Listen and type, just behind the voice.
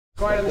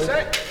Quiet on the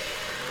set.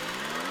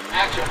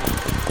 Action.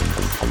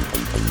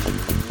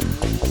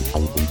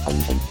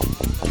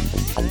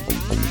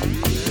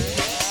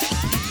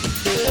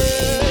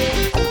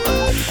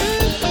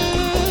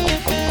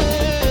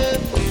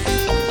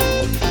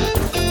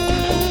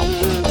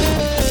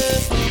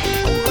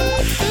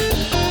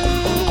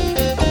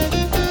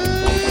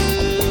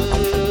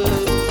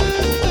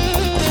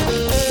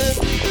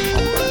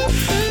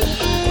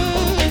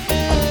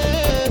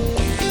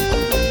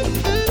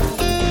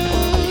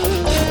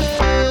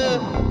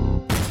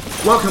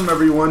 Welcome,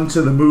 everyone,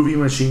 to the Movie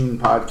Machine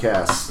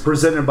Podcast,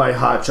 presented by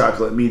Hot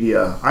Chocolate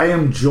Media. I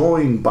am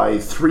joined by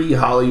three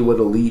Hollywood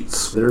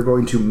elites that are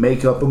going to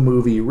make up a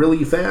movie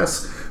really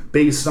fast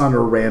based on a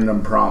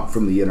random prompt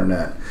from the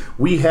internet.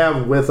 We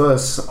have with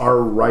us our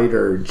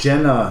writer,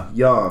 Jena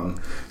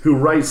Young, who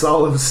writes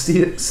all of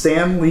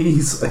Stan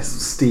Lee's...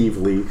 Steve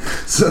Lee.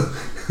 So,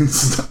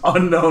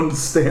 unknown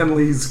Stan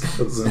Lee's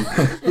cousin,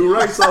 who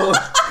writes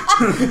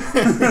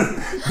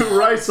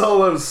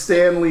all of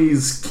Stan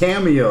Lee's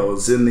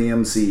cameos in the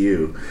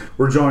MCU.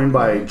 We're joined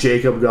by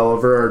Jacob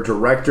Gulliver, our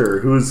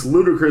director, who's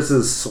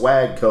Ludacris's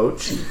swag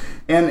coach,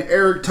 and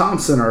Eric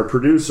Thompson, our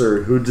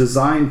producer, who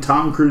designed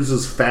Tom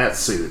Cruise's fat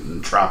suit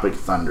in Tropic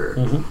Thunder.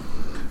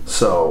 Mm-hmm.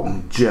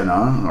 So,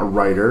 Jena, a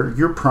writer,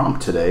 your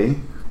prompt today,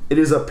 it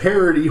is a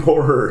parody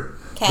horror.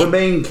 Okay. The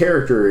main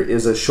character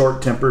is a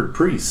short-tempered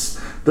priest.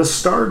 The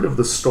start of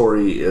the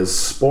story is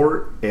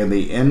sport, and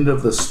the end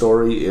of the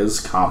story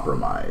is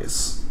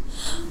compromise.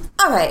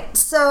 All right,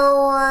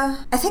 so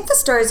I think the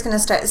story is going to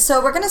start.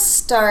 So we're going to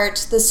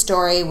start the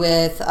story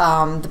with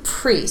the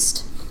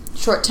priest,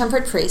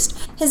 short-tempered priest.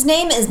 His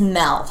name is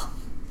Mel.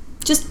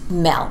 Just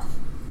Mel.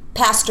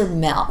 Pastor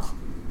Mel.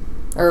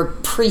 Or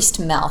Priest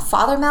Mel.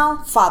 Father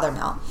Mel? Father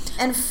Mel.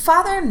 And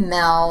Father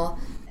Mel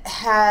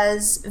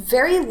has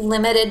very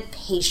limited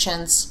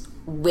patience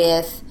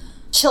with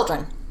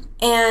children.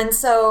 And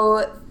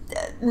so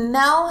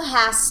Mel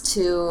has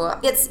to,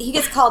 he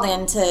gets called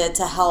in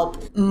to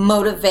help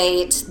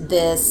motivate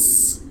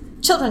this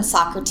children's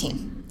soccer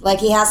team.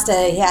 Like he has to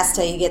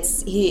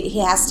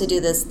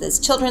do this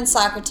children's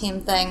soccer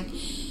team thing.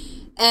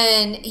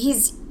 And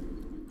he's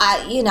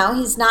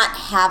not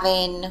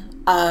having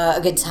a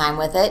good time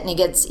with it. And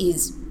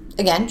he's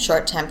again,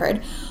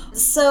 short-tempered.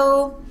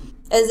 So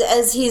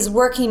as he's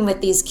working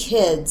with these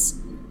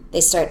kids, they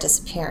start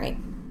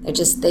disappearing. They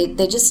just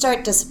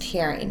start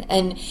disappearing,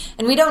 and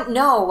we don't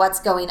know what's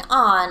going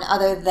on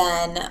other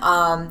than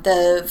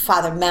the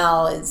Father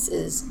Mel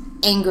is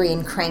angry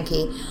and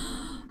cranky,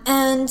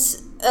 and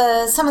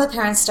some of the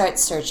parents start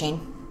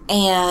searching.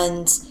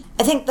 And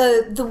I think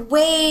the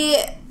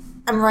way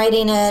I'm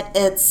writing it,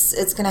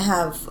 it's going to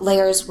have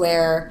layers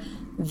where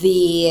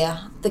the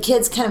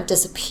kids kind of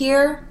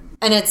disappear,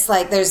 and it's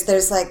like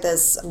there's like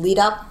this lead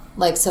up,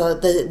 like so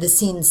the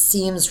scene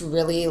seems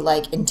really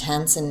like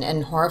intense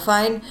and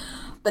horrifying.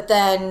 But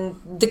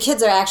then the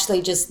kids are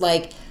actually just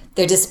like,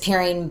 they're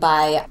disappearing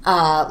by,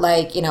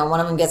 one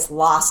of them gets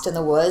lost in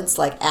the woods,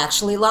 like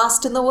actually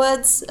lost in the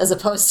woods, as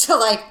opposed to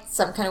like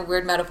some kind of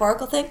weird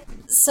metaphorical thing.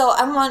 So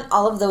I want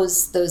all of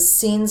those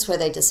scenes where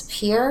they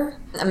disappear.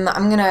 I'm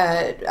going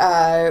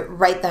to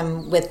write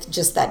them with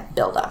just that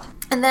buildup.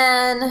 And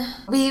then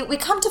we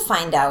come to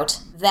find out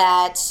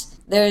that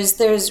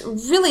there's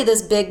really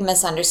this big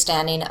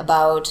misunderstanding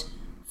about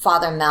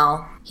Father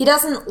Mel. He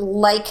doesn't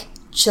like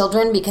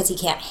children because he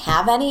can't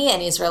have any,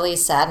 and he's really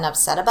sad and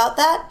upset about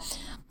that.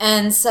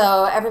 And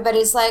so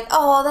everybody's like,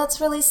 oh,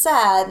 that's really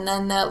sad. And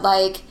then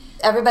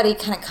everybody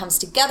kind of comes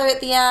together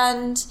at the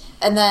end,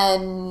 and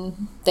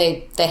then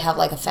they have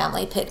like a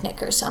family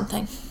picnic or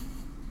something.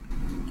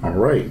 All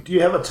right. Do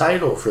you have a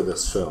title for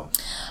this film?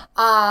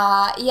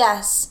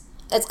 Yes.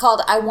 It's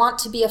called I Want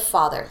to Be a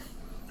Father.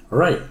 All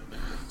right.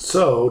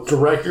 So,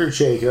 director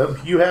Jacob,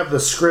 you have the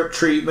script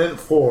treatment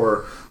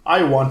for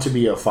I Want to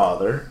Be a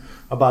Father,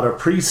 about a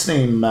priest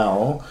named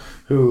Mel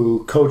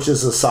who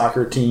coaches a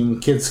soccer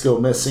team. Kids go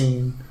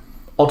missing.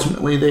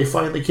 Ultimately, they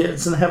find the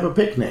kids and have a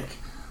picnic.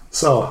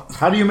 So,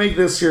 how do you make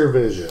this your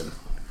vision?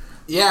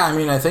 Yeah, I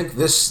mean, I think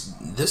this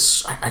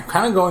I'm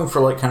kind of going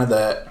for like kind of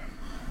the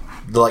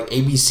like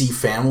ABC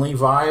Family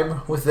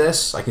vibe with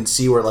this. I can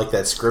see where like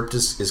that script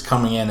is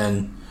coming in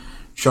and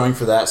showing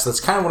for that. So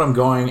that's kind of what I'm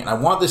going. And I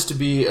want this to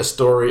be a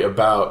story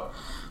about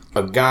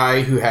a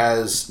guy who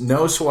has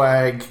no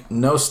swag,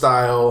 no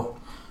style,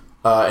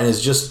 and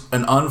is just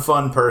an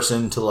unfun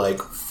person to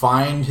like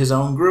find his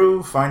own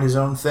groove, find his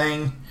own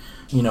thing,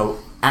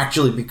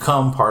 actually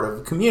become part of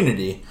a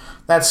community.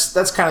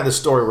 That's kind of the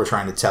story we're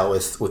trying to tell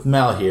with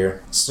Mel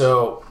here.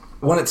 So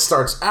when it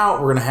starts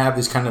out, we're going to have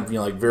these kind of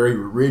like very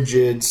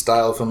rigid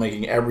style of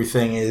filmmaking.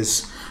 Everything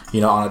is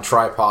on a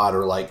tripod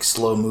or like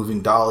slow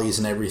moving dollies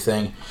and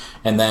everything.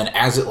 And then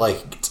as it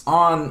like gets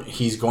on,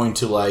 he's going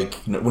to like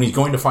when he's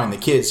going to find the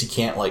kids, he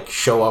can't like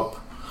show up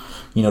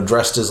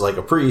dressed as like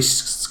a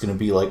priest. It's going to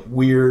be like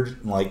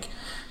weird. Like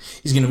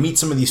he's going to meet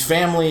some of these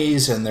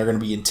families, and they're going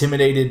to be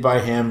intimidated by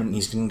him, and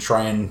he's going to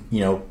try and,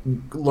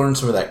 learn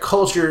some of that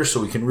culture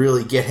so we can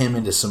really get him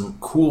into some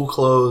cool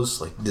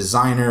clothes, like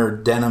designer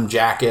denim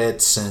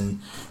jackets and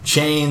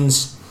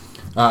chains.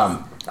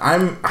 I'm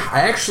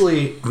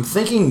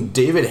thinking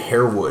David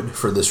Harewood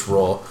for this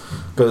role,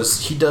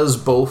 because he does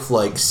both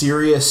like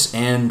serious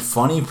and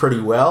funny pretty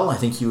well. I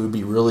think he would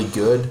be really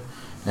good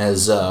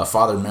as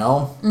Father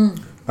Mel.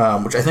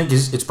 Which I think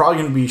it's probably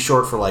going to be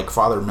short for like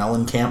Father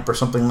Mellencamp or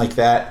something like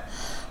that.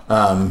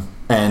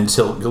 And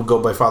he'll go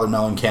by Father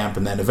Mellencamp,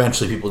 and then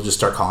eventually people just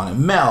start calling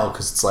him Mel,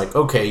 because it's like,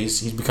 okay,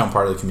 he's become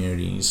part of the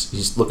community.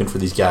 He's looking for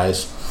these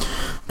guys.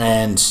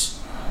 And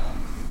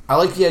I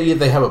like the idea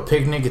they have a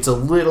picnic. It's a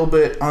little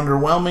bit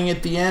underwhelming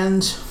at the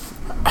end.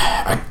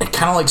 I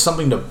kind of like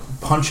something to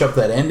punch up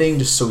that ending,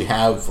 just so we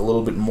have a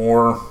little bit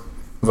more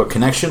of a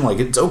connection. Like,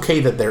 it's okay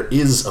that there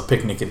is a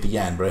picnic at the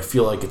end, but I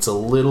feel like it's a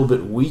little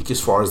bit weak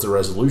as far as the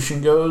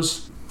resolution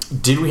goes.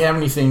 Did we have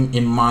anything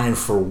in mind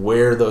for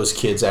where those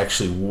kids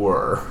actually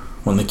were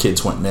when the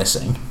kids went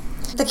missing?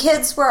 The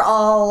kids were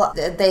all,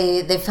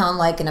 they found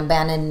like an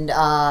abandoned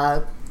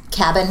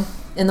cabin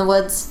in the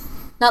woods.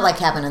 Not like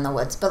cabin in the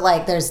woods, but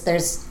like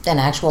there's an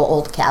actual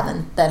old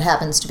cabin that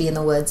happens to be in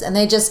the woods, and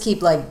they just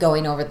keep like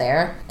going over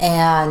there,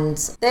 and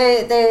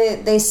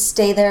they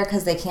stay there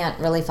because they can't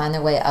really find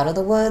their way out of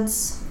the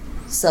woods.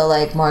 So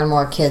like more and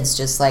more kids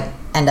just like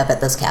end up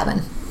at this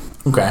cabin.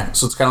 Okay,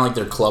 so it's kind of like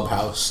their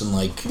clubhouse, and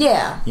like,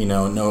 yeah,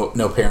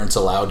 no parents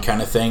allowed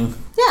kind of thing.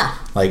 Yeah,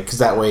 like, because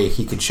that way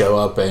he could show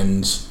up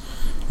and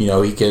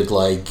he could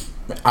like,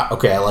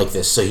 okay, I like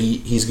this. So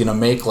he's gonna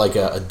make like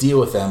a deal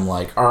with them,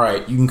 like, all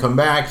right, you can come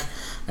back,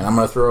 and I'm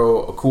going to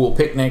throw a cool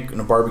picnic and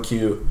a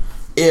barbecue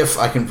if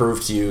I can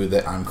prove to you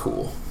that I'm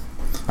cool.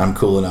 I'm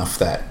cool enough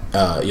that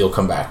you'll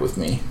come back with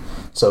me.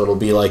 So it'll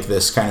be like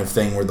this kind of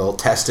thing where they'll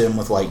test him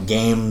with like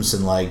games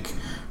and like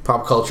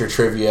pop culture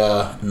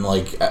trivia, and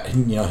like,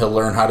 he'll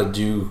learn how to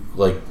do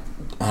like,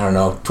 I don't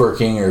know,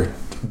 twerking or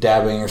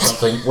dabbing or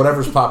something.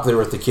 Whatever's popular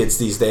with the kids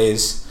these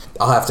days.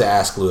 I'll have to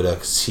ask Luda,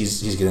 because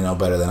he's going to know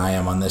better than I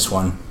am on this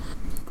one.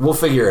 We'll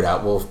figure it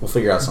out. We'll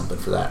figure out something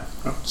for that.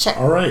 Sure.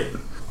 All right.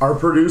 Our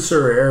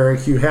producer,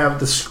 Eric, you have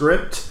the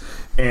script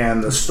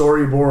and the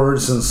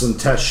storyboards and some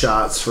test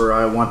shots for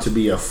I Want to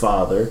Be a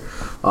Father.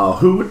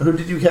 Who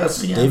did you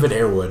cast again? David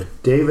Harewood.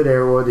 David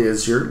Harewood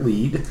is your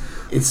lead.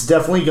 It's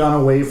definitely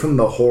gone away from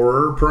the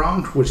horror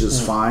prompt, which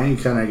is fine. You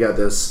kind of got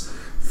this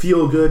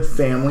feel-good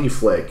family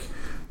flick.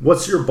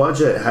 What's your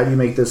budget? How do you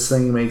make this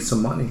thing make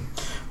some money?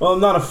 Well, I'm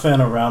not a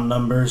fan of round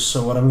numbers,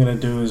 so what I'm going to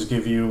do is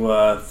give you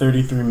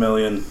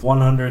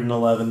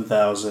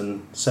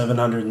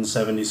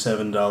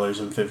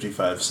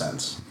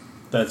 $33,111,777.55.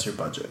 That's your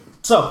budget.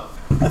 So,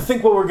 I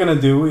think what we're going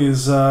to do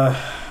is we're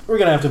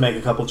going to have to make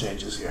a couple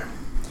changes here.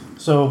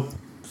 So,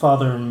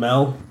 Father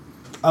Mel,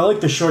 I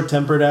like the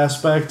short-tempered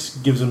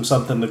aspect, gives him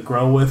something to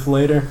grow with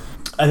later.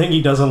 I think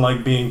he doesn't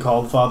like being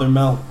called Father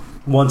Mel,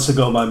 wants to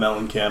go by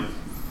Mellencamp.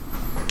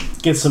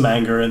 Get some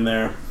anger in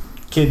there.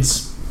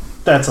 Kids...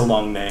 That's a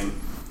long name.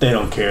 They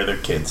don't care. They're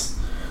kids.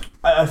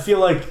 I feel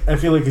like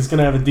it's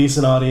gonna have a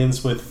decent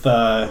audience with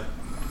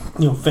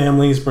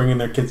families bringing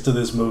their kids to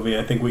this movie.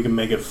 I think we can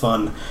make it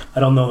fun. I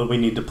don't know that we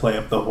need to play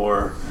up the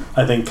horror.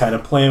 I think kind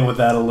of playing with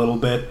that a little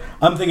bit.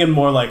 I'm thinking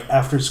more like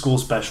after school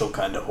special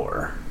kind of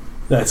horror.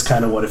 That's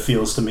kind of what it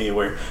feels to me,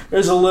 where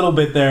there's a little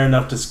bit there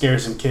enough to scare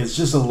some kids,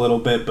 just a little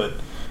bit, but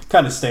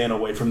kind of staying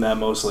away from that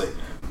mostly.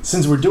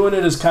 Since we're doing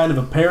it as kind of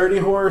a parody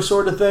horror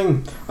sort of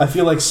thing, I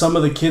feel like some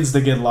of the kids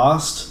that get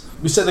lost,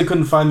 we said they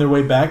couldn't find their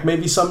way back.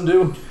 Maybe some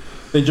do.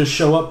 They just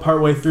show up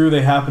partway through.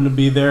 They happen to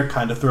be there.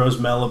 Kind of throws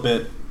Mel a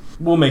bit.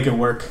 We'll make it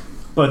work.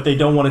 But they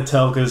don't want to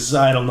tell because,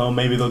 I don't know,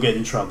 maybe they'll get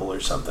in trouble or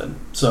something.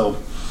 So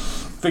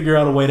figure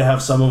out a way to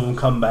have some of them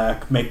come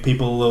back. Make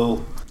people a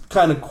little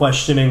kind of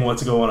questioning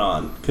what's going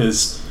on.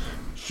 Because,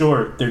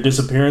 sure, they're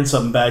disappearing.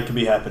 Something bad could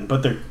be happening.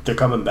 But they're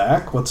coming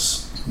back?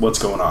 What's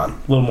going on?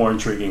 A little more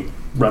intriguing.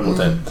 Run with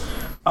it.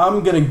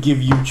 I'm going to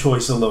give you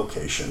choice of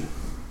location.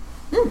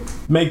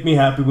 Make me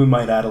happy. We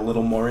might add a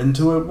little more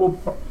into it. We'll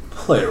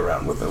play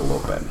around with it a little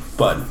bit.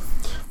 But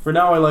for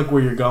now, I like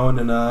where you're going,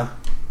 and I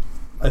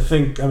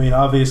think,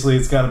 obviously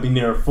it's got to be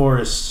near a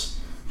forest.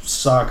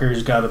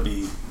 Soccer's got to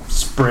be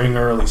spring,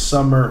 early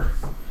summer.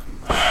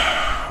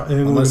 I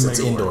think unless it's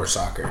indoor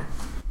soccer.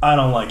 I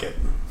don't like it.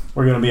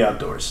 We're going to be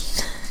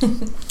outdoors.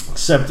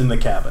 Except in the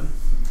cabin.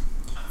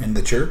 In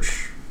the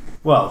church?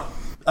 Well,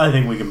 I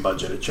think we can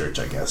budget a church,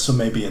 I guess, so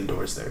maybe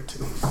indoors there,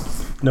 too.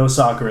 No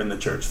soccer in the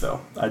church,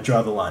 though. I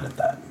draw the line at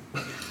that.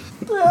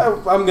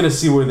 I'm going to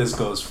see where this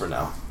goes for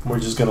now. We're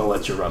just going to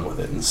let you run with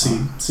it and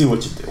see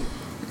what you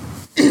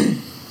do.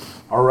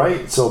 All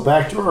right, so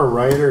back to our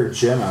writer,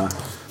 Jena.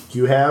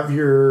 You have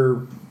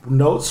your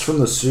notes from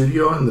the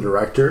studio and the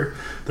director.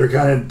 They're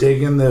kind of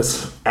digging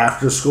this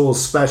after-school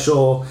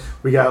special.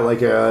 We got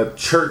like a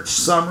church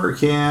summer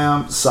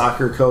camp,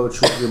 soccer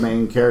coach with your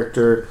main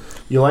character.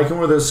 You liking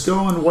where this is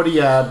going? What do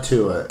you add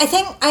to it? I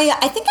think I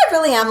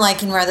really am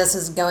liking where this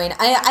is going.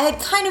 I had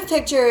kind of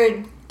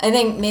pictured, I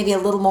think, maybe a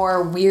little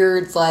more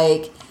weird,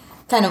 like,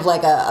 kind of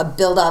like a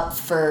build up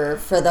for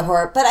the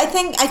horror. But I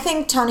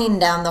think toning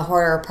down the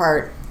horror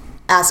part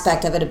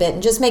aspect of it a bit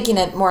and just making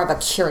it more of a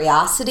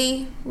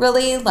curiosity,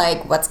 really,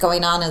 like what's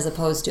going on, as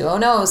opposed to, oh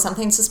no,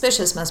 something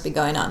suspicious must be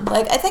going on.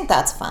 Like, I think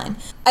that's fine.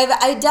 I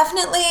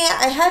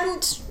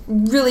hadn't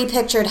really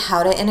pictured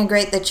how to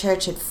integrate the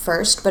church at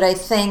first, but I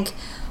think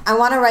I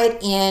want to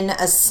write in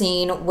a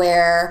scene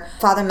where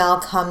Father Mel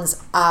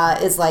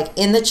is like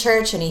in the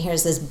church and he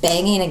hears this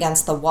banging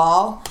against the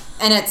wall,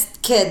 and it's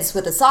kids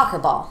with a soccer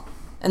ball.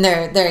 And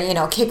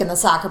they're kicking the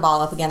soccer ball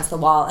up against the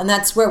wall. And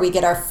that's where we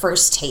get our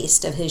first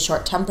taste of his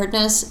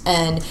short-temperedness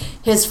and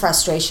his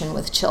frustration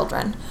with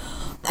children.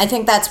 I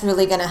think that's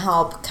really going to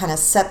help kind of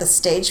set the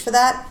stage for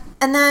that.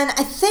 And then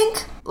I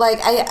think,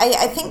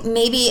 I think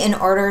maybe in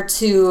order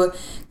to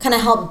kind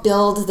of help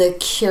build the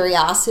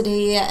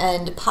curiosity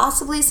and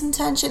possibly some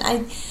tension,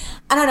 I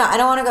don't know. I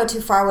don't want to go too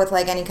far with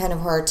like any kind of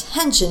horror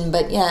tension,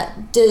 but yeah,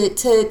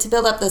 to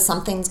build up the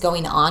something's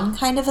going on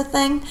kind of a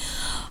thing.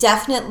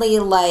 Definitely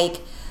like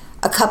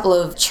a couple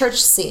of church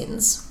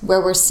scenes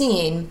where we're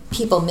seeing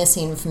people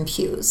missing from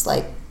pews,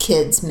 like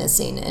kids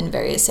missing in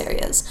various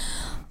areas.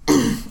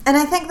 And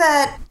I think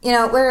that,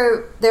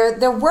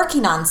 they're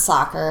working on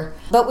soccer,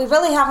 but we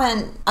really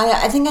haven't.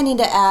 I think I need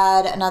to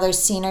add another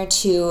scene or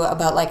two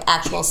about like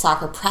actual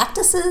soccer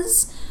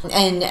practices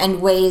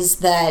and ways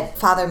that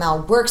Father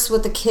Mel works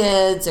with the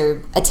kids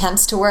or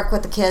attempts to work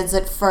with the kids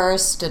at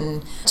first,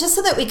 and just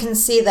so that we can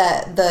see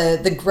that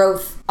the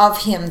growth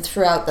of him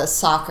throughout the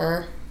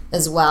soccer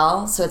as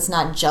well. So it's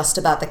not just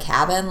about the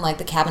cabin. Like,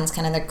 the cabin's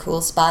kind of their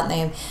cool spot,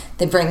 and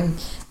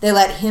they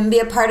let him be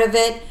a part of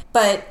it.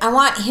 But I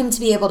want him to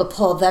be able to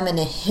pull them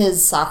into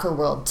his soccer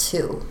world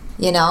too,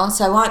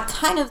 So I want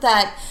kind of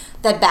that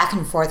back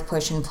and forth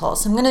push and pull.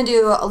 So I'm going to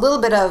do a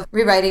little bit of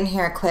rewriting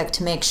here quick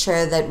to make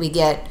sure that we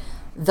get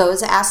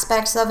those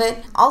aspects of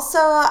it. Also,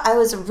 I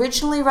was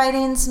originally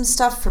writing some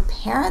stuff for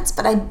parents,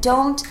 but I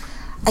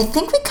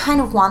think we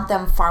kind of want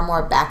them far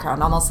more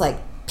background, almost like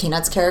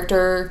Peanuts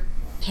character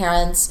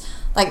parents,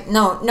 like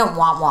no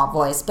wah-wah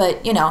voice,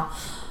 but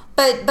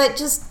but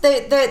just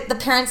the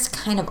parents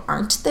kind of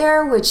aren't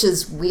there, which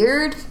is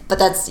weird, but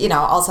that's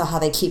also how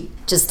they keep,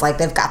 just like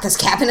they've got this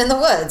cabin in the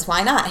woods,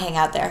 why not hang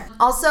out there.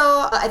 Also,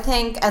 I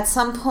think at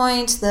some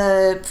point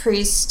the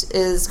priest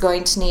is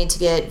going to need to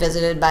get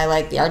visited by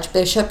like the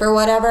archbishop or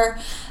whatever,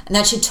 and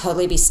that should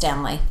totally be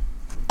Stanley.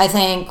 I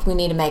think we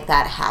need to make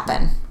that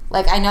happen.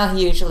 Like, I know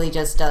he usually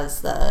just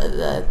does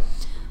the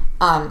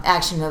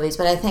action movies,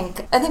 but I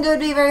think it would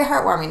be very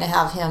heartwarming to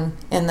have him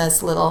in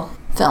this little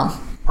film.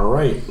 All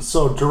right,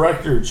 so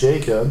director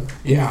Jacob,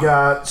 you've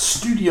got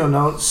studio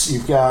notes,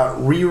 you've got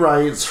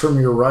rewrites from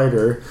your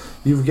writer,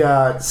 you've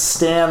got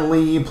Stan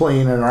Lee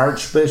playing an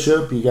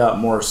archbishop, you got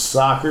more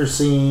soccer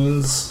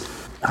scenes.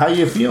 How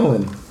you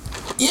feeling?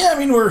 Yeah,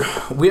 I mean,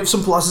 we have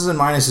some pluses and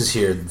minuses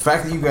here. The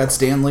fact that you got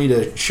Stan Lee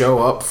to show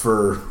up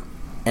for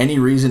any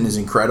reason is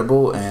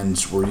incredible,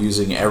 and we're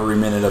using every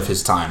minute of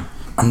his time.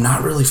 I'm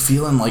not really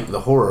feeling like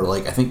the horror.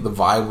 Like, I think the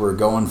vibe we're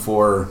going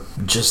for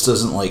just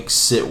doesn't like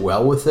sit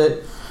well with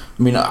it.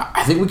 I mean,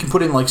 I think we can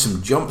put in like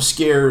some jump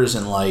scares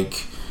and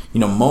like,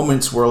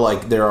 moments where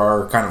like there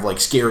are kind of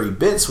like scary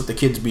bits with the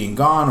kids being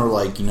gone, or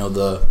like,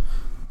 the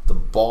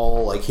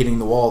ball like hitting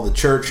the wall of the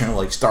church and it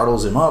like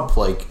startles him up.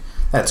 Like,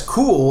 that's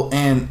cool,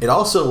 and it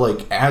also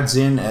like adds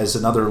in as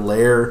another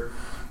layer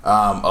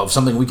of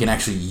something we can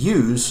actually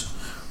use,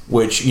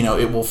 which,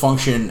 it will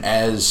function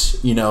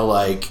as,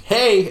 like,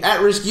 hey,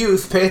 at-risk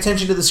youth, pay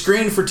attention to the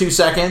screen for 2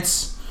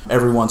 seconds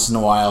every once in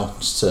a while,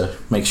 just to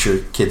make sure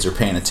kids are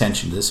paying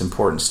attention to this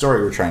important story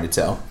we're trying to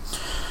tell.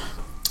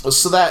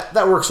 So that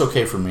works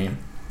okay for me.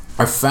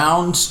 I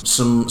found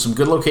some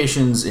good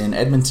locations in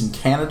Edmonton,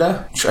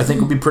 Canada, which I think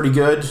would be pretty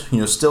good.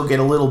 Still get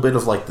a little bit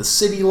of like the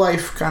city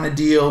life kind of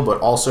deal, but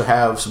also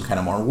have some kind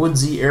of more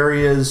woodsy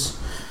areas.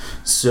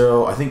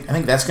 So I think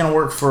that's going to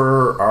work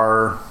for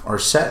our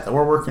set that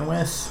we're working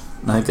with.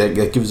 I think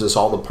that gives us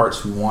all the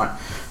parts we want.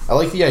 I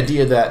like the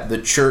idea that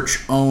the church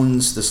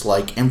owns this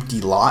like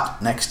empty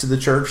lot next to the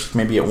church.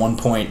 Maybe at one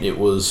point it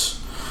was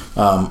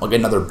like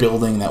another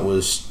building that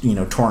was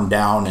torn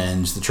down,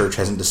 and the church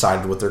hasn't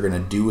decided what they're going to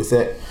do with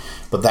it.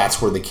 But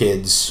that's where the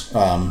kids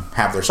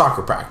have their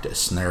soccer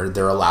practice, and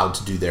they're allowed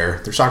to do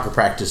their soccer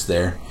practice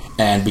there.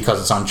 And because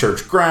it's on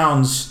church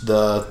grounds,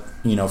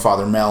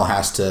 Father Mel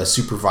has to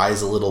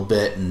supervise a little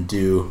bit and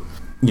do,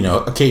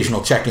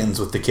 occasional check-ins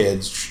with the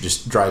kids,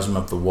 just drives them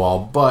up the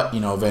wall. But,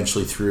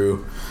 eventually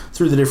through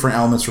the different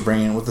elements we're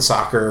bringing in with the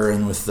soccer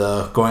and with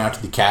the going out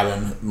to the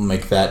cabin, we'll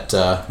make that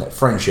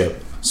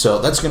friendship. So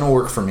that's going to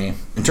work for me.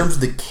 In terms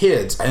of the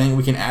kids, I think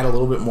we can add a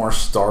little bit more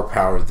star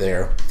power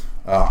there.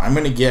 I'm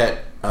going to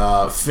get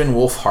Finn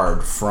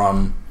Wolfhard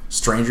from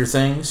Stranger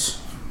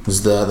Things.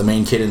 He's the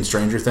main kid in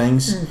Stranger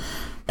Things.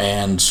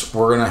 And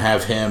we're going to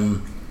have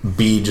him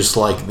be just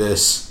like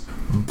this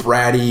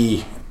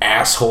bratty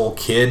asshole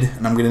kid,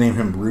 and I'm going to name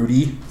him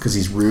Rudy because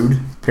he's rude.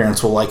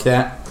 Parents will like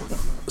that.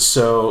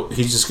 So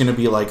he's just going to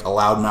be like a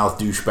loudmouth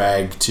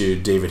douchebag to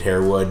David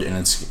Harewood,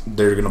 and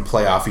they're going to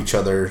play off each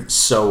other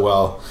so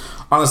well.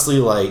 Honestly,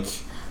 like,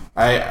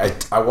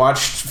 I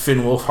watched Finn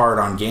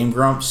Wolfhard on Game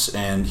Grumps,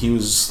 and he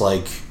was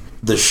like,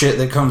 the shit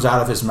that comes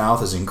out of his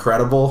mouth is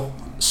incredible.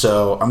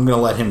 So I'm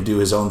gonna let him do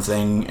his own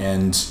thing,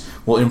 and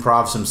we'll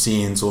improv some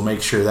scenes. We'll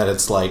make sure that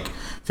it's like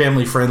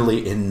family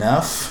friendly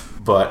enough.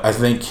 But I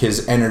think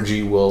his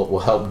energy will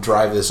help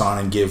drive this on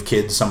and give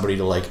kids somebody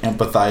to like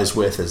empathize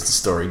with as the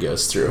story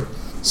goes through.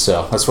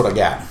 So that's what I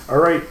got. All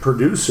right,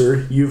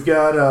 producer, you've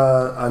got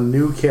a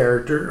new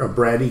character, a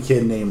bratty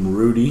kid named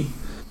Rudy.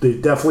 They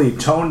definitely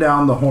toned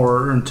down the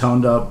horror and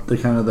toned up the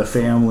kind of the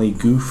family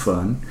goof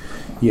fun.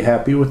 You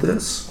happy with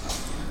this?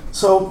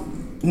 So,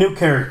 new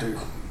character,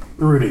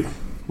 Rudy.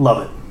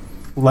 Love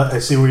it. I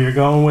see where you're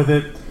going with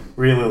it.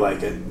 Really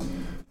like it.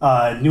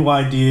 New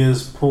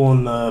ideas,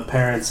 pulling the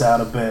parents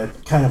out a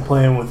bit, kind of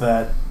playing with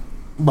that.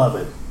 Love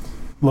it.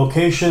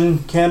 Location,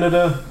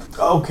 Canada.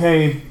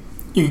 Okay.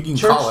 You can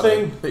Church call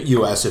thing? it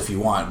U.S. if you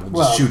want.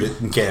 We'll just shoot it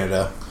in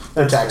Canada.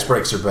 Their tax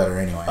breaks are better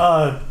anyway.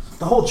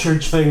 The whole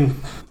church thing,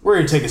 we're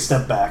going to take a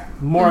step back.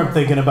 The more I'm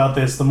thinking about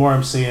this, the more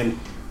I'm seeing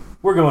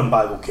we're going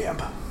Bible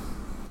camp.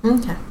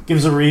 Okay.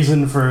 Gives a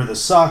reason for the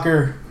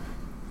soccer.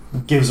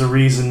 Gives a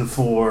reason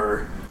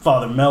for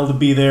Father Mel to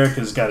be there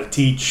because he's got to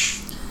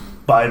teach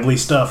Bible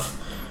stuff.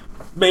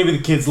 Maybe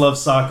the kids love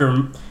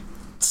soccer.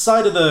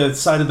 Side of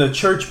the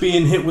church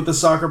being hit with the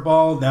soccer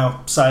ball.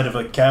 Now side of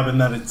a cabin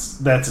that's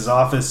his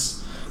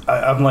office.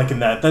 I'm liking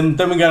that. Then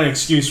we got an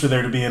excuse for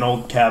there to be an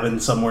old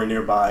cabin somewhere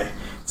nearby.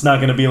 It's not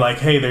going to be like,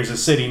 hey, there's a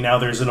city, now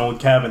there's an old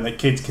cabin that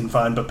kids can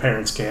find but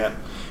parents can't.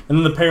 And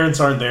then the parents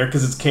aren't there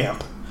because it's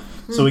camp.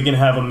 So we can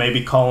have them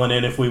maybe calling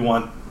in if we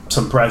want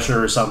some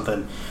pressure or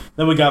something.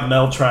 Then we got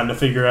Mel trying to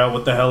figure out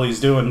what the hell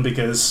he's doing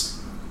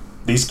because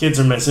these kids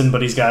are missing,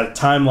 but he's got a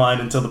timeline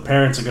until the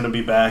parents are going to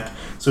be back.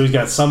 So he's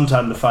got some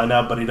time to find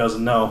out, but he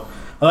doesn't know.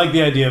 I like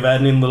the idea of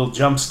adding in little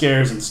jump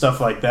scares and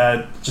stuff like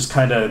that, just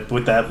kind of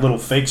with that little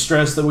fake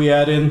stress that we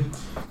add in.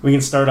 We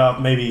can start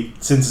off maybe,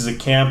 since it's a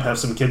camp, have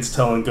some kids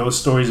telling ghost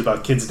stories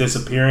about kids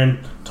disappearing,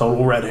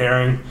 total red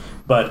herring,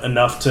 but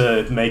enough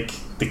to make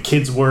the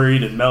kids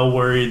worried and Mel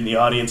worried and the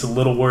audience a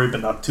little worried,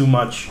 but not too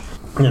much.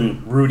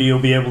 And Rudy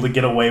will be able to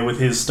get away with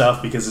his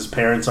stuff because his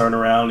parents aren't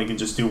around. He can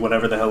just do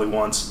whatever the hell he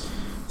wants.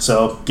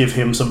 So give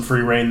him some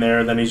free reign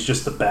there. Then he's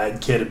just the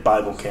bad kid at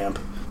Bible camp.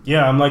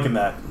 Yeah, I'm liking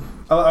that.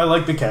 I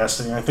like the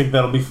casting. I think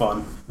that'll be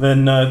fun.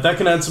 Then that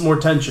can add some more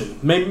tension.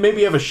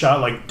 Maybe have a shot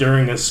like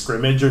during a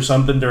scrimmage or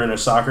something, during a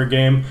soccer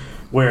game,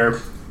 where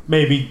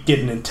maybe get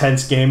an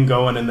intense game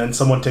going and then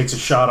someone takes a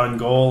shot on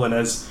goal, and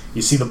as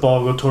you see the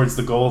ball go towards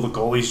the goal, the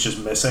goalie's just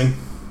missing.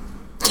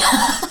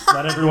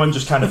 Let everyone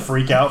just kind of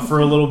freak out for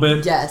a little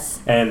bit. Yes.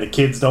 And the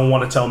kids don't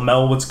want to tell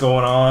Mel what's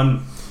going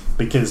on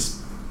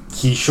because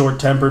he's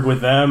short-tempered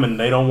with them and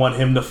they don't want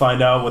him to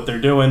find out what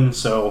they're doing,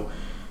 so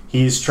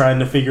he's trying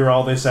to figure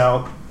all this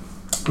out.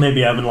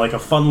 Maybe having like a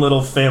fun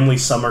little family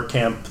summer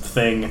camp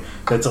thing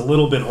that's a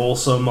little bit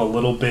wholesome, a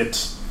little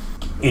bit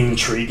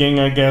intriguing,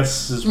 I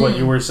guess, is what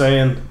you were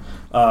saying.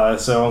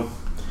 So,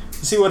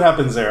 see what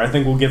happens there. I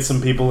think we'll get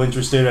some people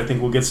interested. I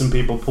think we'll get some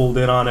people pulled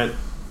in on it.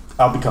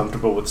 I'll be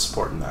comfortable with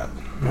supporting that.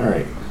 All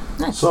right.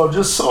 So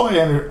just so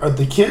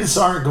the kids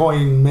aren't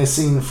going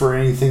missing for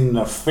anything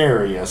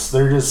nefarious.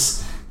 They're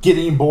just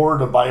getting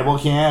bored of Bible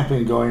camp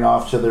and going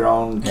off to their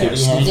own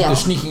kiddie hang. They're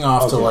sneaking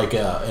off to like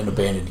an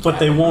abandoned But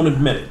cabin. they won't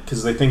admit it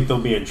because they think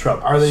they'll be in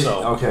trouble. Are they?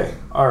 So, Okay.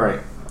 All right.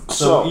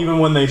 so even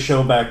when they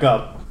show back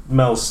up,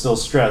 Mel's still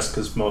stressed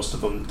because most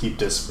of them keep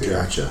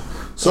disappearing. Gotcha.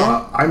 So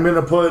I'm going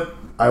to put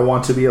I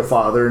Want to Be a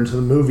Father into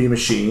the movie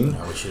machine.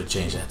 Oh, we should have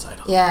changed that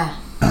title. Yeah.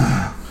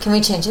 Can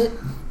we change it?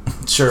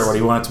 Sure, what do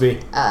you want it to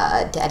be?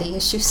 Daddy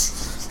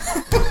issues.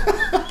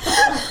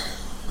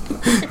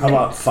 How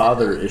about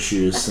father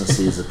issues since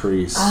he's a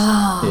priest?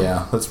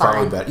 Yeah, that's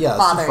probably better. Yeah,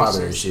 that's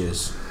father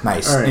issues.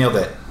 Nice, All right. nailed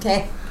it.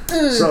 Okay.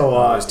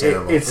 So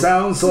terrible. it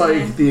sounds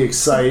like the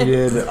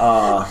excited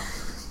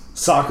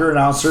soccer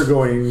announcer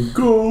going,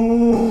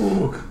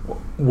 "Go!"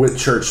 with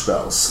church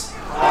bells.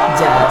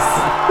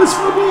 Yes. This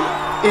movie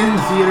in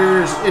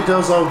theaters, it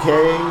does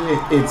okay.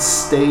 It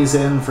stays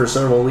in for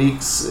several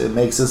weeks. It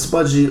makes its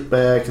budget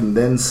back and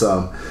then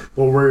some.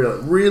 But where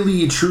it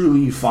really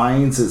truly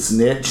finds its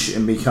niche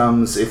and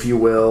becomes, if you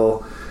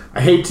will,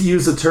 I hate to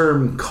use the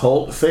term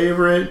cult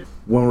favorite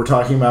when we're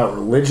talking about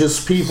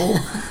religious people,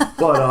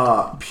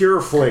 but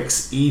Pure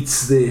Flix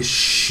eats this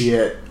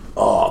shit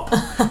up.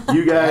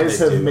 You guys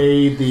have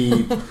made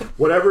the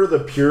whatever the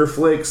Pure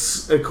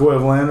Flix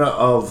equivalent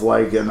of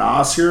like an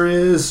Oscar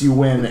is, you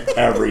win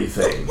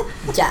everything.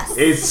 Yes.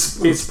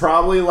 It's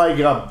probably like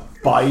a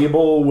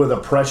Bible with a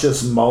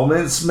Precious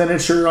Moments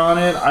miniature on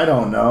it. I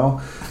don't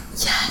know.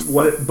 Yes.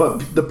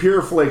 But the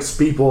Pure Flix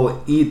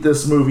people eat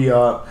this movie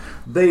up.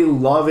 They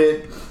love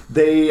it.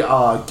 They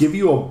give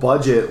you a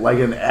budget like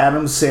an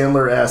Adam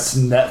Sandler-esque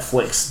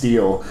Netflix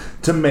deal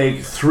to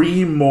make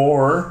 3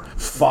 more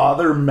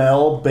Father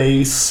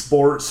Mel-based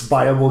sports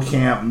Bible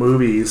camp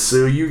movies.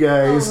 So you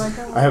guys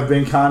have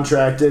been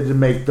contracted to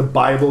make the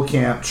Bible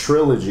camp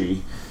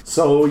trilogy.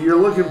 So you're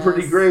looking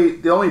pretty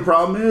great. The only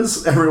problem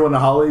is everyone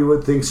in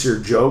Hollywood thinks you're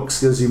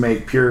jokes because you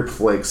make Pure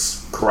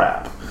Flix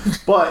crap.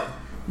 But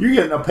you're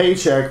getting a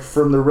paycheck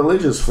from the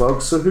religious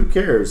folks, so who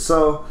cares?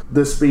 So,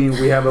 this being,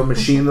 we have a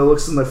machine that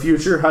looks in the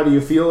future. How do you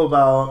feel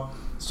about...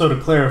 So to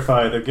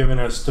clarify, they're giving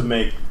us to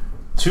make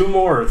 2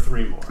 more or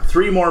 3 more?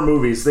 3 more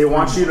movies. They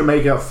want you to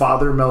make a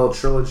Father Mel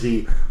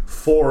trilogy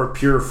for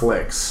Pure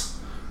Flix.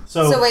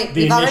 So wait,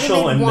 the you've already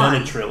initial made and one.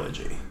 then a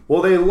trilogy.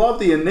 Well, they love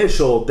the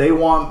initial. They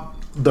want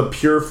the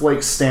Pure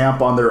Flix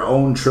stamp on their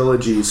own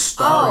trilogy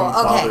starring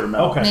Father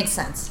Mel. Okay. Makes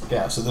sense.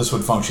 Yeah, so this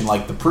would function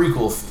like the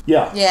prequel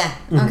Yeah. Yeah,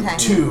 okay.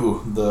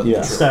 to the Yeah. trilogy.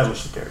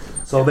 Establish the character.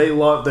 So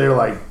they're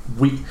like,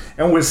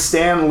 and with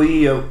Stan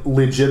Lee, it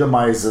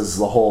legitimizes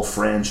the whole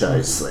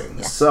franchise thing.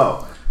 Yeah.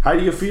 So, how do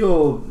you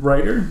feel,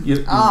 writer?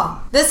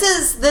 This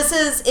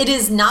is it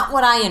is not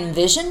what I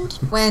envisioned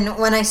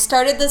when I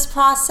started this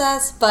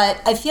process,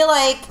 but I feel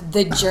like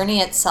the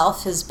journey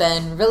itself has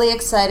been really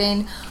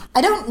exciting.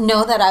 I don't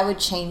know that I would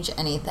change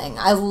anything.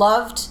 I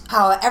loved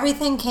how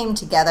everything came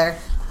together.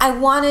 I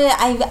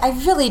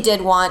really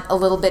did want a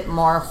little bit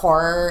more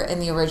horror in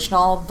the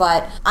original,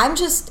 but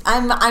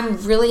I'm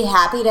really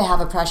happy to have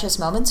a Precious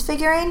Moments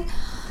figurine.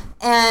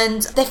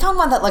 And they found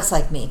one that looks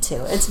like me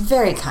too. It's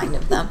very kind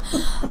of them.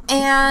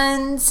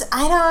 And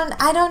I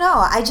don't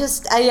know. I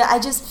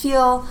just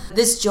feel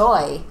this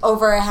joy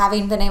over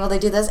having been able to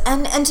do this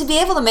and to be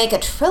able to make a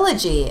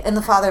trilogy in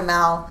the Father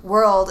Mal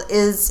world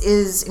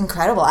is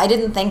incredible. I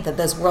didn't think that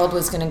this world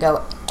was going to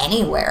go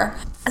anywhere.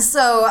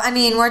 So, I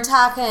mean, we're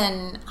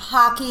talking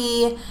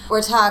hockey,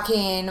 we're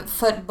talking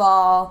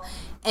football,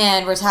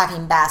 and we're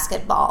talking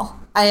basketball.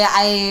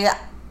 I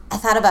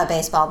thought about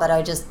baseball, but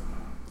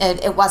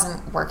it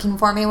wasn't working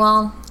for me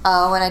well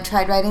when I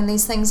tried writing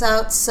these things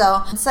out.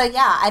 So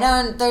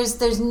yeah,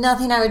 there's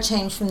nothing I would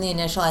change from the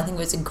initial. I think it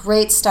was a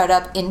great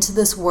startup into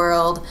this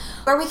world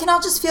where we can all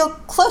just feel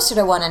closer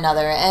to one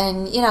another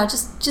and,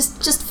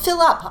 just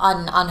fill up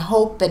on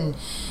hope and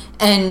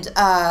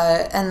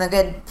the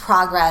good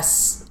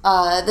progress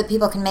that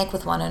people can make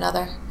with one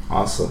another.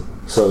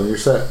 Awesome. So you're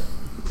set.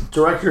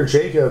 Director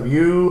Jacob,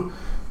 you've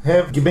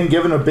been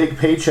given a big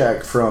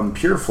paycheck from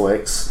Pure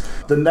Flix.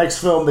 The next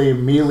film they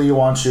immediately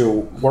want you to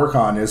work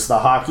on is the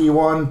hockey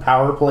one,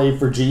 Power Play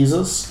for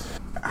Jesus.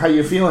 How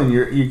you feeling?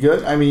 You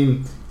good? I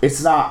mean,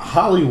 it's not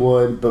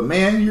Hollywood, but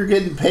man, you're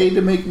getting paid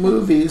to make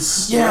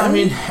movies. Yeah,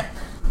 right?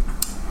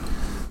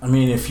 I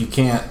mean, if you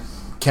can't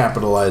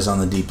capitalize on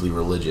the deeply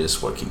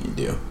religious, what can you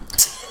do?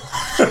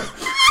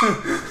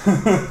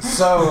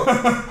 So,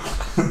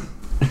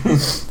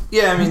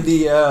 yeah, I mean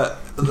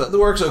the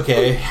work's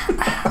okay.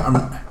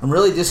 I'm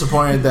really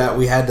disappointed that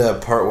we had to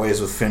part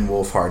ways with Finn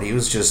Wolfhard. He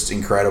was just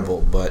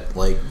incredible, but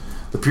like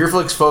the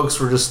Pureflix folks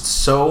were just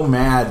so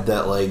mad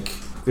that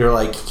they were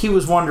like, he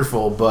was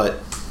wonderful, but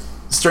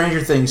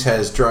Stranger Things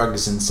has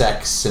drugs and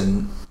sex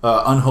and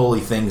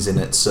unholy things in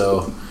it,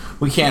 so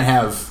we can't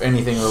have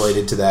anything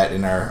related to that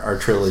in our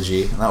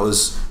trilogy. And that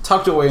was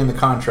tucked away in the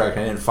contract.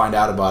 I didn't find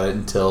out about it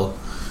until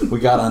we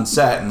got on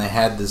set and they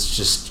had this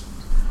just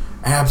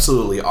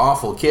absolutely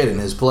awful kid in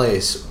his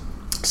place.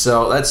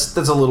 So that's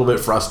a little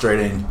bit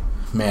frustrating.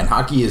 Man,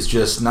 hockey is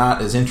just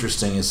not as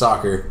interesting as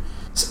soccer.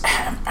 So,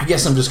 I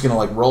guess I'm just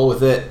gonna roll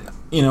with it.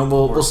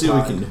 We'll see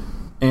what we can do.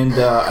 And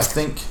I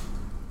think,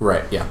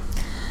 right, yeah.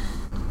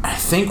 I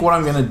think what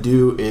I'm gonna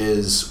do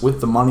is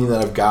with the money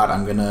that I've got,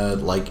 I'm gonna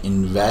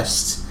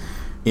invest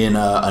in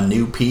a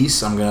new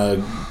piece. I'm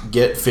gonna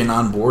get Finn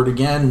on board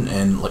again,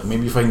 and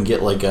maybe if I can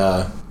get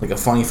a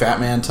funny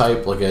fat man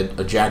type,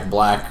 a Jack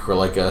Black or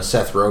a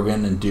Seth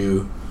Rogen, and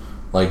do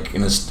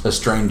an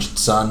estranged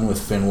son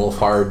with Finn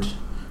Wolfhard,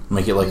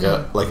 make it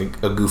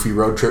a goofy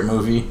road trip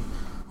movie.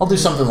 I'll do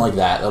something like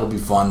that. That'll be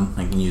fun.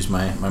 I can use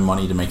my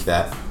money to make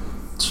that.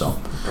 So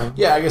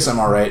yeah, I guess I'm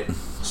all right.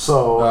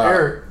 So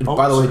Eric,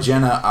 by the way,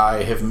 Jena,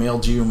 I have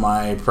mailed you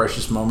my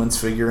Precious Moments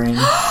figurine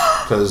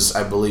because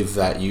I believe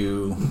that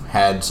you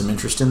had some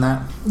interest in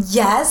that.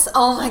 Yes.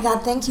 Oh my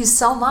God, thank you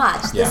so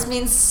much. Yeah. This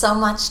means so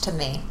much to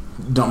me.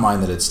 Don't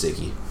mind that it's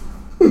sticky.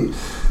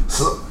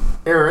 So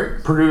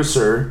Eric,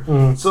 producer,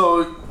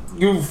 so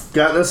you've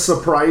got a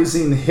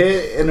surprising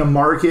hit in a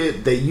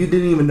market that you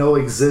didn't even know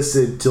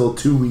existed till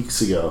 2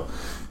 weeks ago.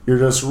 You're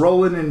just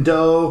rolling in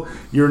dough.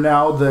 You're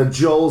now the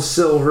Joel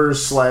Silver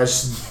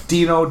 /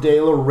 Dino De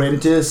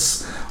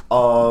Laurentiis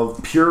of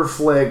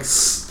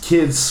Pureflix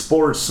kids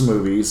sports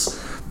movies.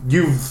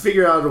 You've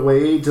figured out a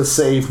way to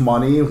save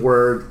money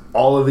where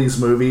all of these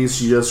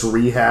movies, you just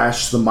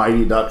rehash the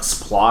Mighty Ducks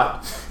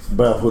plot,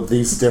 but with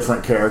these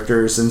different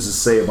characters and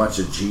just say a bunch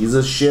of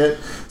Jesus shit.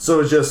 So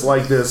it's just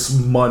this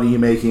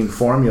money-making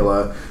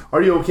formula.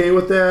 Are you okay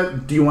with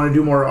that? Do you want to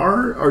do more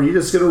art? Or are you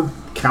just going to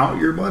count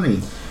your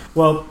money?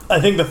 Well, I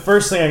think the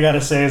first thing I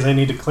gotta say is I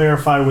need to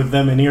clarify with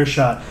them in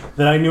earshot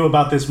that I knew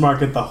about this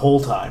market the whole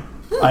time.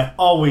 I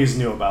always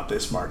knew about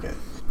this market.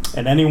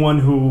 And anyone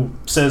who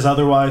says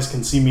otherwise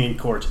can see me in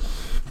court.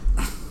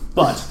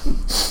 But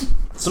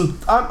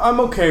I'm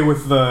okay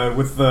with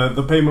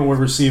the payment we're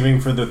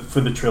receiving for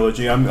the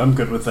trilogy. I'm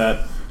good with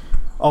that.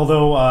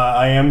 Although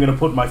I am gonna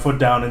put my foot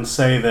down and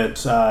say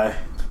that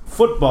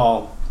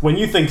football, when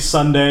you think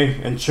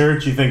Sunday and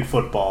church, you think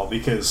football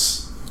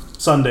because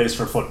Sunday's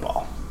for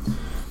football.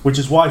 which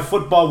is why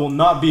football will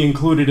not be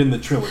included in the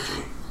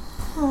trilogy.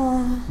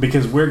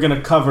 Because we're going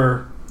to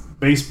cover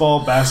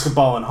baseball,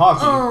 basketball, and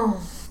hockey,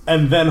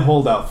 and then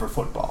hold out for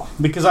football.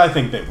 Because I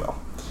think they will.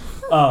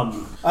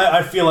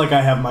 I feel like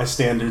I have my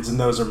standards, and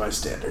those are my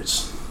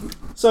standards.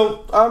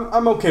 So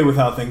I'm okay with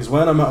how things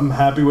went. I'm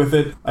happy with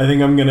it. I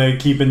think I'm going to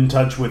keep in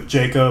touch with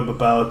Jacob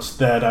about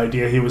that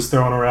idea he was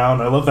throwing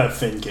around. I love that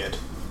Finn kid.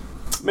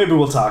 Maybe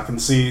we'll talk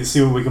and see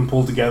what we can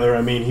pull together.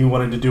 I mean, he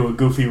wanted to do a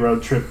Goofy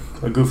road trip,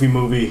 a Goofy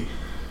movie.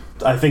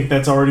 I think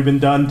that's already been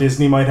done.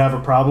 Disney might have a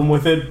problem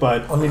with it,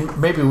 but... I mean,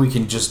 maybe we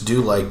can just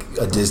do, like,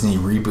 a Disney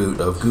reboot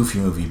of Goofy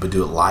movie, but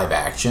do it live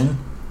action.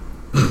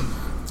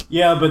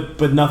 Yeah,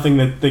 but nothing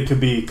that could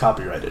be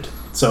copyrighted.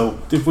 So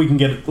if we can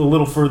get it a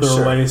little further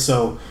away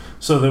so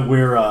that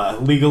we're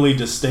legally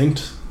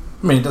distinct...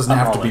 I mean, it doesn't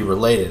have to be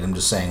related. I'm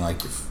just saying,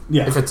 like,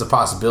 if it's a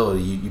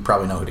possibility, you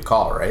probably know who to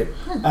call, right?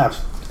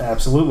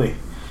 Absolutely.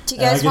 Do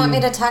you guys want me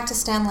to talk to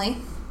Stan Lee?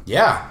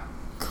 Yeah.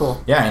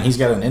 Cool. Yeah, and he's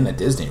got an in at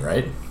Disney,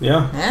 right?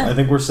 Yeah, I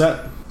think we're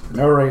set.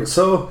 All right,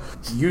 so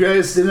you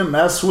guys didn't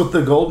mess with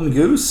the golden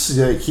goose.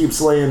 It keeps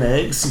laying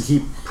eggs. You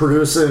keep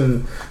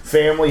producing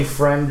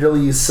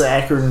family-friendly,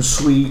 saccharine,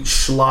 sweet,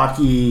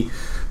 schlocky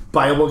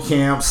Bible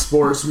camp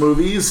sports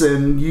movies,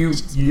 and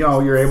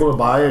you're able to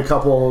buy a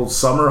couple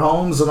summer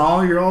homes and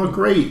all. You're all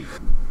great.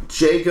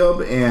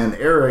 Jacob and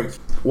Eric,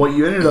 what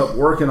you ended up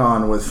working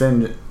on with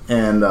Finn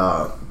and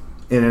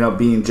ended up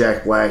being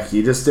Jack Black.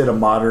 You just did a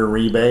modern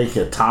remake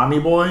of Tommy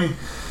Boy,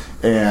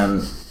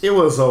 and it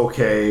was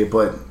okay,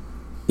 but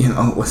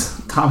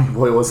Tommy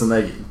Boy wasn't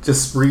like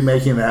just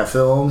remaking that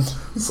film.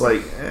 It's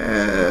like,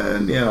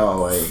 Finn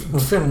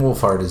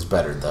Wolfhard is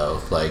better though.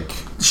 Like,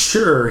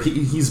 sure,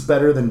 he's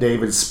better than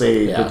David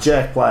Spade, but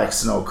Jack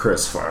Black's no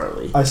Chris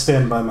Farley. I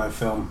stand by my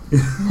film.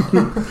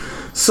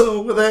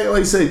 So with that,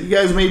 like I said, you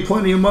guys made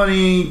plenty of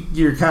money.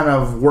 You kind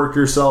of worked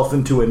yourself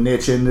into a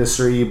niche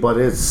industry, but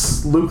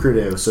it's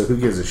lucrative, so who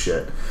gives a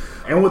shit?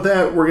 And with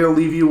that, we're going to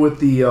leave you with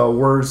the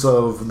words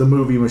of the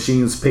Movie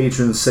Machine's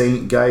patron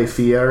saint, Guy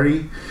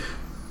Fieri.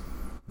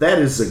 That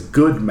is a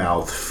good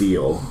mouth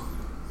feel.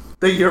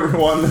 Thank you,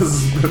 everyone. This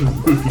has been the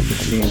Movie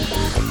Machine.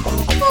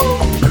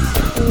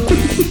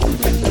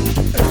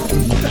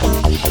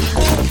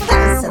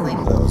 That was silly.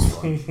 That was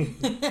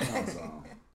fun.